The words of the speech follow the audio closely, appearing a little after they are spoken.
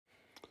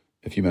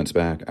A few months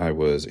back, I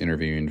was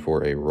interviewing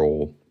for a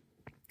role,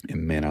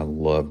 and man, I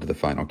loved the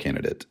final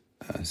candidate.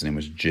 His name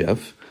was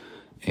Jeff.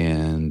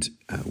 And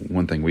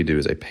one thing we do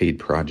is a paid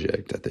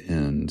project at the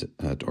end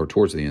or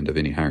towards the end of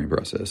any hiring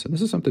process. And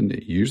this is something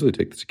that usually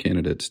takes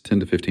candidates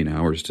 10 to 15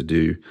 hours to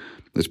do.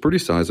 It's pretty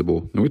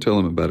sizable. And we tell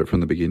them about it from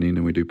the beginning,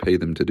 and we do pay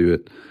them to do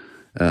it.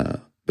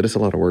 But it's a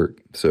lot of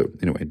work. So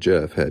anyway,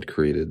 Jeff had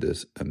created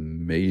this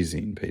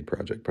amazing paid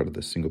project, probably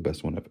the single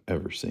best one I've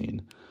ever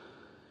seen.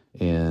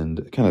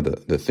 And kind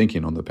of the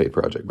thinking on the paid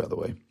project, by the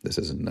way, this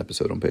isn't an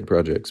episode on paid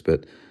projects,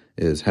 but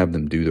is have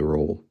them do the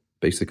role.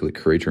 Basically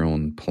create your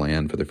own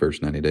plan for the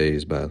first 90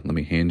 days by, let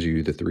me hand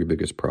you the 3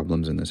 biggest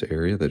problems in this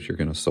area that you're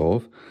going to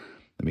solve.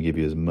 Let me give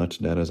you as much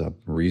data as I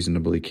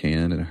reasonably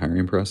can in a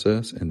hiring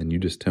process, and then you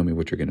just tell me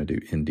what you're going to do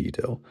in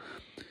detail.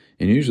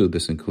 And usually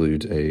this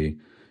includes a,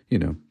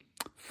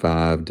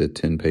 5 to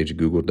 10 page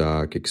Google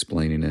Doc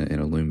explaining it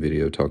in a Loom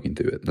video, talking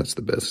through it. That's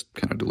the best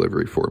kind of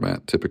delivery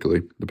format,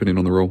 typically, depending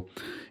on the role.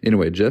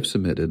 Anyway, Jeff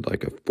submitted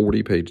like a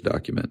 40-page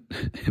document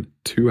and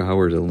 2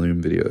 hours of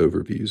Loom video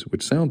overviews,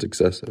 which sounds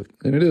excessive,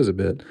 and it is a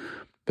bit,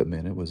 but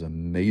man, it was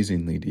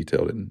amazingly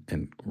detailed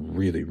and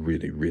really,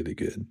 really, really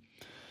good.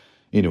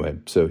 Anyway,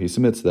 so he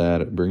submits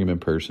that, I bring him in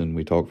person,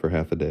 we talk for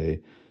half a day,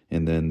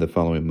 and then the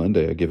following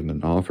Monday, I give him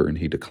an offer and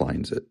he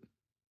declines it.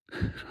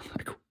 I'm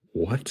like,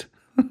 what?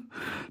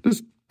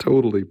 Just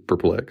totally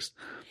perplexed.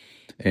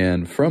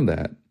 And from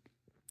that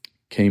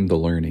came the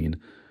learning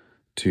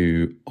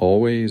to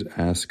always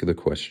ask the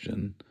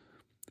question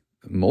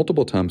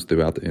multiple times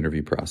throughout the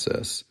interview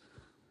process.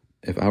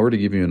 If I were to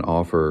give you an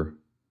offer,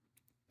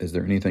 is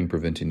there anything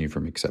preventing you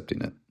from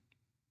accepting it?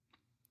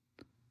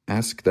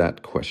 Ask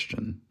that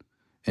question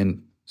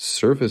and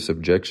surface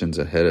objections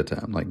ahead of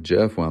time. Like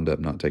Jeff wound up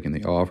not taking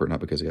the offer, not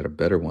because he had a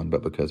better one,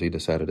 but because he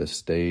decided to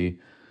stay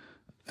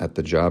at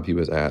the job he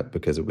was at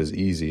because it was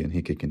easy and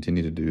he could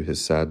continue to do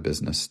his side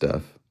business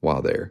stuff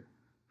while there.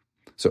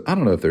 So I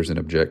don't know if there's an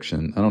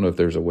objection. I don't know if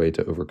there's a way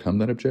to overcome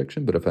that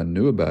objection, but if I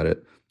knew about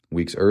it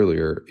weeks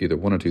earlier, either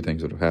one or two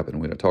things would have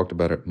happened. We'd have talked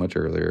about it much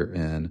earlier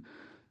and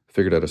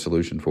figured out a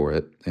solution for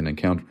it and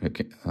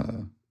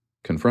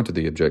confronted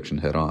the objection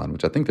head on,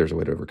 which I think there's a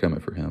way to overcome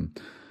it for him.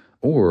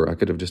 Or I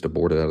could have just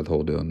aborted out of the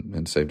whole deal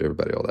and saved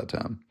everybody all that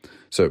time.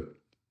 So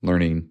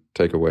learning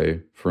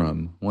takeaway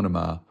from one of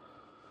my,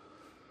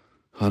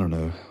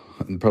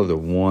 probably the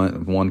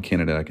one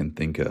candidate I can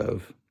think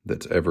of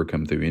that's ever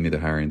come through any of the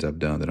hirings I've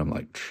done that I'm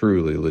like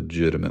truly,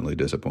 legitimately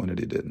disappointed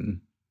he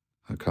didn't.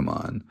 Come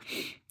on.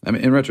 I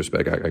mean, in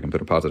retrospect, I can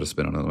put a positive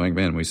spin on it. Like,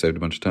 man, we saved a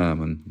bunch of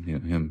time and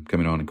him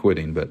coming on and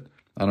quitting. But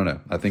I don't know.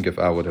 I think if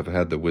I would have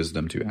had the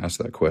wisdom to ask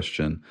that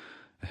question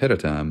ahead of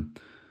time,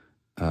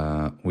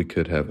 we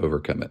could have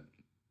overcome it.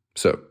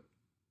 So,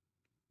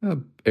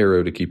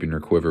 arrow to keep in your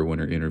quiver when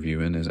you're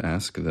interviewing is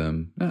ask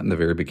them, not in the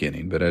very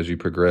beginning, but as you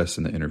progress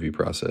in the interview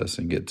process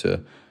and get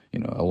to,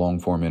 a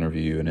long-form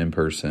interview, an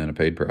in-person, a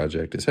paid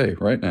project, is, hey,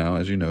 right now,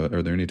 as you know,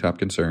 are there any top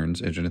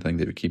concerns? Is there anything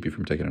that would keep you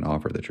from taking an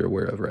offer that you're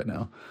aware of right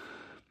now?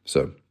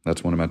 So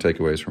that's one of my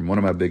takeaways from one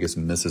of my biggest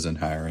misses in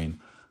hiring.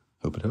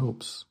 Hope it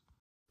helps.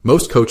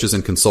 Most coaches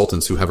and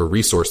consultants who have a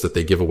resource that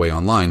they give away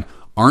online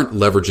aren't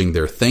leveraging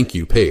their thank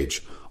you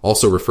page,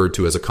 also referred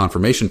to as a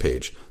confirmation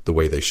page, the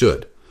way they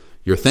should.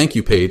 Your thank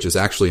you page is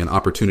actually an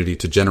opportunity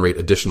to generate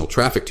additional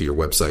traffic to your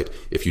website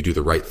if you do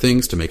the right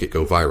things to make it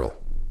go viral.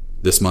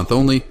 This month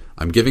only,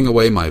 I'm giving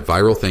away my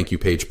viral thank you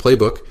page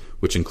playbook,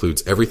 which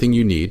includes everything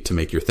you need to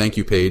make your thank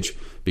you page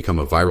become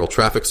a viral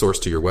traffic source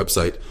to your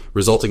website,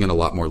 resulting in a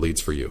lot more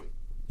leads for you.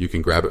 You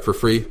can grab it for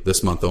free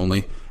this month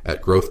only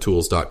at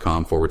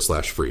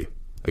growthtools.com/free.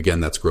 Again,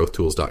 that's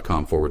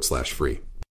growthtools.com/free.